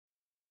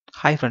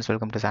Hi friends,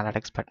 welcome to SANTRA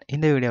TECHSPOT.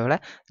 இந்த வீடியோவில்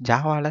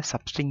ஜாவாவில்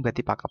substring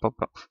பற்றி பார்க்க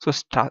போகிறோம். ஸோ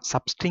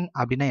சப்ஸ்ட்ரிங்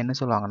அப்படின்னா என்ன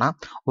சொல்லுவாங்கன்னா,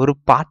 ஒரு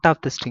பார்ட்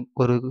ஆஃப் த ஸ்ட்ரிங்,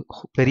 ஒரு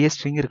பெரிய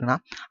ஸ்ட்ரிங் இருக்குன்னா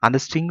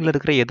அந்த ஸ்ட்ரிங்கில்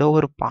இருக்கிற ஏதோ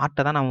ஒரு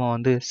பார்ட்டை தான் நம்ம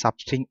வந்து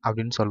சப்ஸ்ட்ரிங்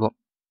அப்படின்னு சொல்லுவோம்.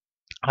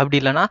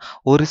 அப்படி இல்லைன்னா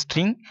ஒரு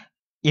ஸ்ட்ரிங்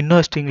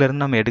இன்னொரு ஸ்ட்ரிங்ல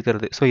இருந்து நம்ம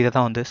எடுக்கிறது. ஸோ இதை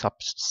தான் வந்து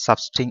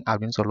சப்ஸ்ட்ரிங்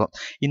அப்படின்னு சொல்லுவோம்.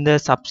 இந்த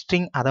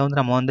சப்ஸ்ட்ரிங் அதை வந்து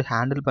நம்ம வந்து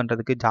ஹேண்டில்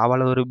பண்ணுறதுக்கு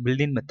ஜாவாவில் ஒரு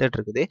பில்டின் மெத்தட்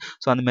இருக்குது.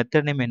 ஸோ அந்த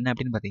மெத்தட் நேம் என்ன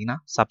அப்படின்னு பார்த்தீங்கன்னா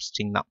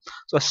சப்ஸ்ட்ரிங் தான்.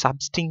 So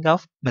substring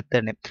of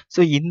method name.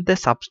 So இந்த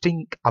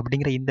சப்ஸ்ட்ரிங்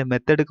அப்படிங்கிற இந்த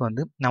மெத்தடுக்கு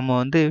வந்து நம்ம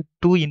வந்து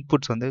 2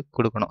 இன்புட்ஸ் வந்து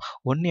கொடுக்கணும்.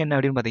 ஒன்று என்ன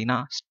அப்படின்னு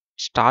பார்த்தீங்கன்னா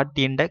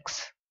startIndex,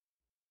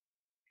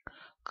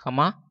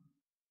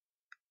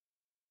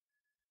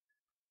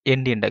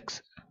 endIndex.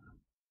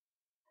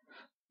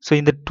 ஸோ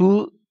இந்த 2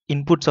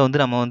 இன்புட்ஸை வந்து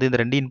நம்ம வந்து இந்த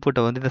 2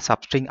 இன்புட்டை வந்து இந்த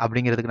சப்ஸ்ட்ரிங்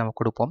அப்படிங்கிறதுக்கு நம்ம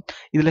கொடுப்போம்.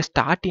 இதில்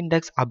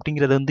startIndex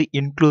அப்படிங்கிறது வந்து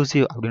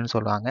இன்க்ளூசிவ் அப்படின்னு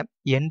சொல்லுவாங்க.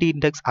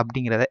 endIndex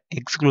அப்படிங்கிறத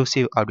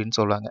எக்ஸ்க்ளூசிவ் அப்படின்னு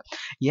சொல்லுவாங்க.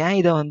 ஏன்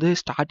இதை வந்து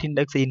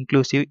startIndex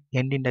இன்க்ளூசிவ்,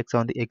 endIndex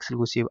வந்து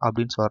எக்ஸ்க்ளூசிவ்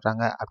அப்படின்னு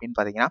சொல்கிறாங்க அப்படின்னு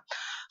பார்த்தீங்கன்னா,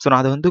 ஸோ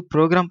நான் அதை வந்து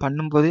ப்ரோக்ராம்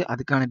பண்ணும்போது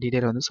அதுக்கான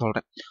டீட்டெயில் வந்து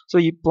சொல்கிறேன். ஸோ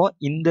இப்போ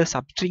இந்த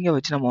சப்ஸ்ட்ரிங்கை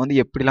வச்சு நம்ம வந்து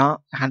எப்படிலாம்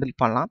ஹேண்டில்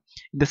பண்ணலாம்,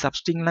 இந்த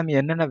சப்ஸ்ட்ரிங்கில் நம்ம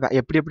என்னென்ன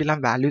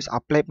எப்படிலாம் வேல்யூஸ்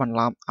அப்ளை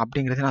பண்ணலாம்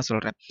அப்படிங்கிறத நான்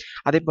சொல்கிறேன்.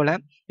 அதே போல்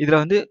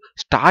இதில் வந்து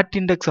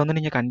startIndex வந்து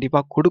நீங்கள்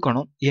கண்டிப்பாக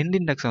கொடுக்கணும்.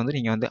 endIndex வந்து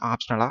நீங்கள் வந்து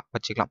ஆப்ஷனலாக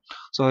வச்சுக்கலாம்.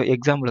 ஸோ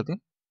எக்ஸாம்பிளுக்கு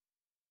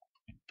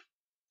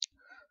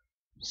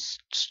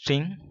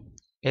string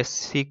s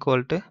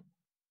equal to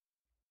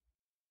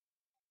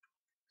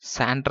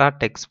SANTRA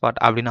TECHSPOT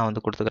அப்படின்னு நான்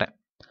வந்து கொடுத்துக்கிறேன்.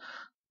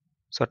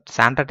 ஸோ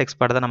SANTRA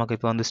TECHSPOT தான் நமக்கு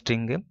இப்போ வந்து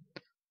ஸ்ட்ரிங்கு.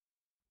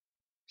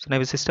 ஸோ நான்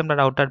இப்போ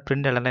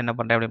system.out.println என்ன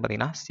பண்ணுறேன் அப்படின்னு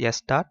பார்த்தீங்கன்னா s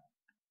dot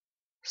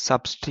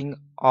substring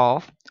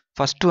of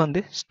first வந்து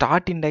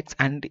startIndex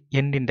அண்ட்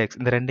endIndex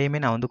இந்த ரெண்டையுமே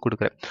நான் வந்து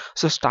கொடுக்குறேன்.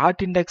 ஸோ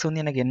startIndex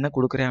வந்து எனக்கு என்ன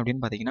கொடுக்குறேன்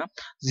அப்படின்னு பார்த்தீங்கன்னா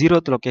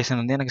 0th லொக்கேஷன்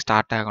வந்து எனக்கு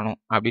ஸ்டார்ட் ஆகணும்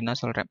அப்படின்னு நான்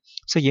சொல்கிறேன்.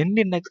 ஸோ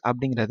endIndex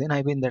அப்படிங்கிறது நான்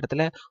இப்போ இந்த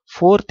இடத்துல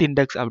 4th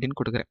இண்டெக்ஸ் அப்படின்னு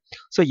கொடுக்குறேன்.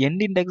 ஸோ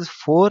endIndex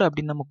 4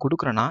 அப்படின்னு நம்ம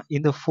கொடுக்குறோன்னா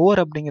இந்த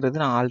 4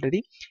 அப்படிங்கிறது நான்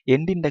ஆல்ரெடி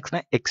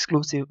endIndexனா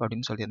எக்ஸ்க்ளூசிவ்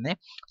அப்படின்னு சொல்லியிருந்தேன்.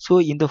 ஸோ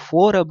இந்த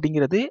 4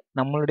 அப்படிங்கிறது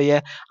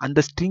நம்மளுடைய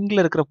அந்த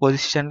ஸ்ட்ரிங்கில் இருக்கிற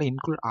பொசிஷனில்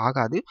இன்க்ளூட்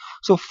ஆகாது.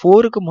 ஸோ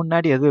 4க்கு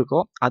முன்னாடி எது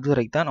இருக்கோ அது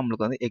வரைக்கும் தான்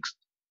நம்மளுக்கு வந்து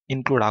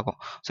இன்க்ளூட் ஆகும்.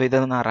 ஸோ இதை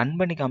நான் ரன்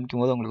பண்ணி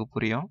காமிக்கும் போது உங்களுக்கு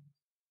புரியும்.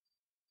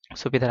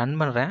 ஸோ இப்போ இதை ரன்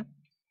பண்ணுறேன்.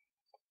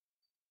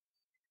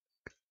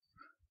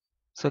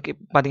 ஸோ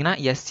பார்த்தீங்கன்னா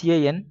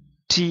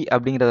SANT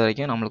அப்படிங்கிறது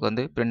வரைக்கும் நம்மளுக்கு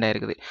வந்து பிரிண்ட்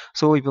ஆயிருக்குது.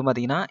 ஸோ இப்போ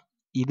பார்த்தீங்கன்னா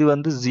இது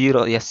வந்து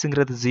 0,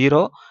 எஸ்ங்கிறது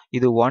 0,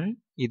 இது 1,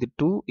 இது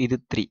 2, இது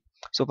 3.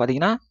 ஸோ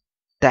பார்த்தீங்கன்னா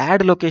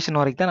தேர்ட் லொக்கேஷன்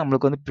வரைக்கும் தான்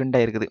நம்மளுக்கு வந்து பிரிண்ட்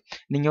ஆயிருக்குது.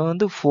 நீங்கள்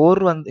வந்து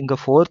 4 வந்து இங்கே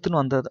 4ன்னு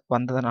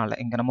வந்ததுனால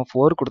இங்கே நம்ம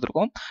 4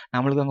 கொடுத்துருக்கோம்,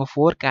 நம்மளுக்கு அங்கே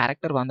 4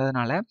 கேரக்டர்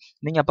வந்ததுனால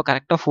நீங்கள் அப்போ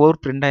கரெக்டாக 4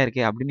 பிரிண்ட்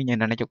ஆயிருக்கு அப்படின்னு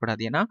நீங்கள்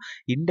நினைக்கக்கூடாது. ஏன்னா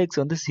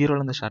இண்டெக்ஸ் வந்து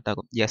 0லேருந்து ஸ்டார்ட்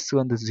ஆகும். எஸ்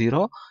வந்து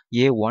 0,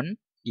 A 1,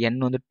 N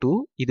வந்து 2,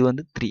 இது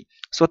வந்து 3.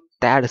 ஸோ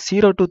தேர்ட்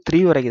 0 to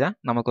 3 வரைக்கும் தான்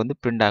நமக்கு வந்து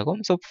பிரிண்ட்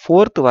ஆகும். ஸோ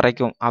 4th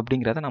வரைக்கும்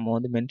அப்படிங்கிறத நம்ம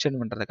வந்து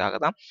மென்ஷன்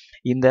பண்ணுறதுக்காக தான்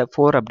இந்த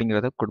 4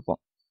 அப்படிங்கிறத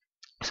கொடுப்போம்.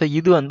 ஸோ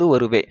இது வந்து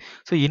ஒரு வே.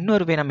 ஸோ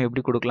இன்னொரு வே நம்ம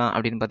எப்படி கொடுக்கலாம்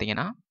அப்படின்னு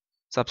பார்த்தீங்கன்னா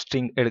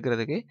சப்ஸ்ட்ரிங்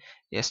எடுக்கிறதுக்கு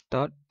s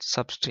டாட்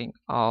சப்ஸ்ட்ரிங்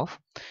ஆஃப்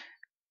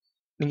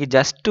நீங்கள்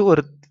ஜஸ்ட்டு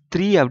ஒரு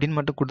 3 அப்படின்னு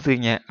மட்டும்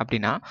கொடுத்துருங்க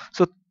அப்படின்னா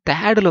ஸோ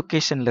தேர்டு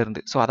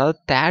லொக்கேஷன்லேருந்து, ஸோ அதாவது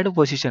தேர்டு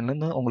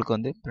பொசிஷன்லேருந்து உங்களுக்கு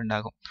வந்து பிரிண்ட்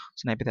ஆகும்.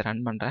 ஸோ நான் இப்போ இதை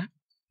ரன் பண்ணுறேன்.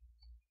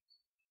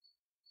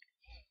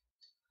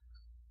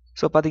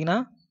 ஸோ பார்த்தீங்கன்னா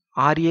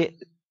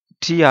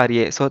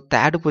TRA, ஸோ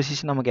தேர்டு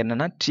பொசிஷன் நமக்கு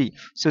என்னென்னா T.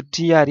 ஸோ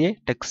TRA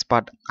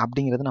TECHSPOT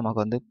அப்படிங்கிறது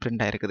நமக்கு வந்து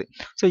பிரிண்ட் ஆயிருக்குது.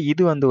 ஸோ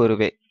இது வந்து ஒரு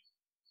வே.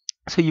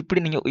 ஸோ இப்படி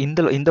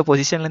நீங்கள் இந்த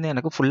பொசிஷன்லேருந்து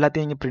எனக்கு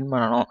ஃபுல்லாத்தையும் நீங்கள் பிரிண்ட்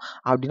பண்ணணும்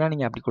அப்படின்னா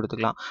நீங்கள் அப்படி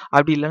கொடுத்துக்கலாம்.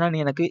 அப்படி இல்லைனா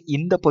எனக்கு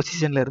இந்த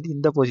பொசிஷன்லேருந்து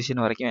இந்த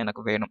பொசிஷன் வரைக்கும்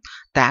எனக்கு வேணும்,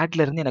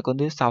 தேர்ட்லேருந்து எனக்கு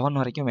வந்து 7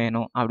 வரைக்கும்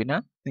வேணும் அப்படின்னா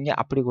நீங்கள்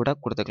அப்படி கூட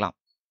கொடுத்துக்கலாம்.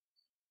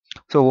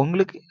 ஸோ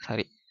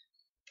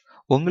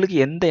உங்களுக்கு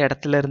எந்த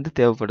இடத்துல இருந்து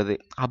தேவைப்படுது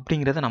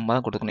அப்படிங்கிறத நம்ம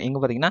தான் கொடுக்கணும். இங்கே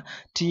பார்த்தீங்கன்னா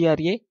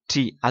TRA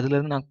T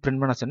அதுலேருந்து நான்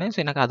பிரிண்ட் பண்ண சொன்னேன். ஸோ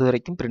எனக்கு அது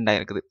வரைக்கும் பிரிண்ட்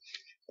ஆகிருக்குது.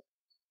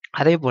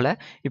 அதே போல்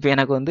இப்போ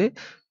எனக்கு வந்து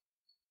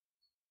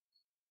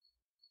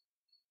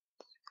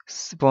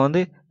இப்போ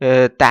வந்து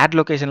தேர்ட்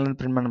லொக்கேஷன்லேருந்து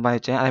பிரிண்ட் பண்ண மாதிரி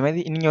வச்சேன். அதே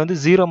மாதிரி நீங்கள் வந்து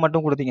 0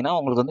 மட்டும் கொடுத்தீங்கன்னா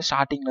உங்களுக்கு வந்து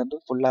ஸ்டார்டிங்லேருந்து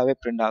ஃபுல்லாகவே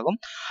பிரிண்ட் ஆகும்.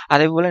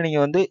 அதே போல்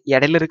நீங்கள் வந்து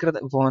இடையில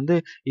இருக்கிறத இப்போ வந்து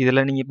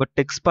இதில் நீங்கள் இப்போ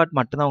TECHSPOT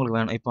மட்டும்தான் உங்களுக்கு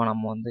வேணும். இப்போ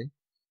நம்ம வந்து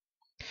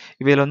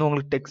இதில் வந்து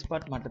உங்களுக்கு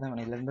TECHSPOT மட்டும் தான்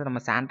வேணும். இதுலேருந்து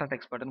நம்ம SANTRA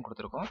TECHSPOTன்னு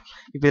கொடுத்துருக்கோம்.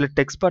 இப்போ இதில்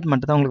TECHSPOT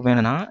மட்டும் தான் உங்களுக்கு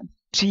வேணும்னா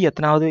T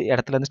எத்தனாவது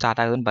இடத்துலேருந்து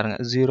ஸ்டார்ட் ஆகுதுன்னு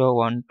பாருங்கள். 0,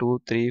 1, 2,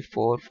 3,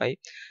 4, 5,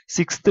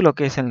 6th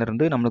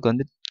லொக்கேஷன்லேருந்து நம்மளுக்கு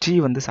வந்து T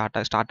வந்து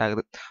ஸ்டார்ட்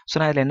ஆகுது. ஸோ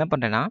நான் இதில் என்ன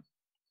பண்ணுறேன்னா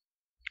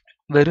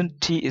வெறும்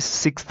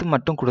 6th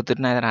மட்டும்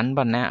கொடுத்துட்டு நான் இதை ரன்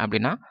பண்ணேன்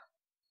அப்படின்னா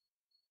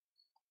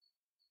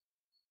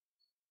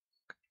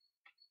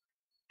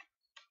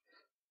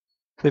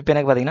ஸோ இப்போ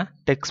எனக்கு பார்த்தீங்கன்னா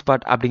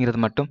TECHSPOT அப்படிங்கிறது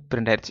மட்டும்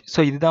பிரிண்ட் ஆயிடுச்சு. ஸோ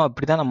இதுதான்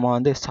இப்படி தான் நம்ம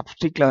வந்து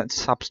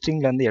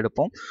சப்ஸ்ட்ரிங்லேருந்து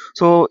எடுப்போம்.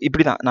 ஸோ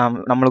இப்படி தான்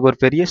நம்மளுக்கு ஒரு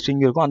பெரிய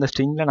ஸ்ட்ரிங் இருக்கும். அந்த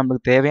ஸ்ட்ரிங்கில்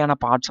நம்மளுக்கு தேவையான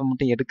பார்ட்ஸை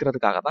மட்டும்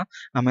எடுக்கிறதுக்காக தான்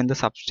நம்ம இந்த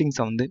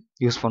சப்ஸ்ட்ரிங்ஸை வந்து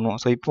யூஸ் பண்ணுவோம்.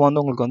 ஸோ இப்போ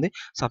வந்து உங்களுக்கு வந்து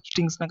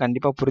சப்ஸ்ட்ரிங்ஸ்னால்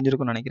கண்டிப்பாக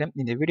புரிஞ்சிருக்கும்னு நினைக்கிறேன்.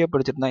 இந்த வீடியோ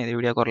பிடிச்சிருந்தா இந்த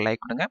வீடியோக்கு ஒரு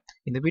லைக் கொடுங்க.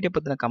 இந்த வீடியோ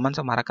பற்றின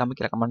கமெண்ட்ஸை மறக்காம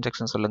கீழே கமெண்ட்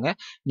செக்ஷன் சொல்லுங்கள்.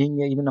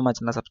 நீங்கள் இன்னும் நம்ம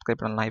சேனலை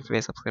சப்ஸ்கிரைப் பண்ணலாம்.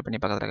 இப்போவே சப்ஸ்கிரைப்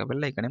பண்ணி பக்கத்தில் இருக்க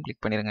பெல் ஐக்கனையும்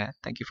கிளிக் பண்ணிடுங்க.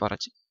 தேங்க்யூ ஃபார்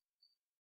வாட்சிங்.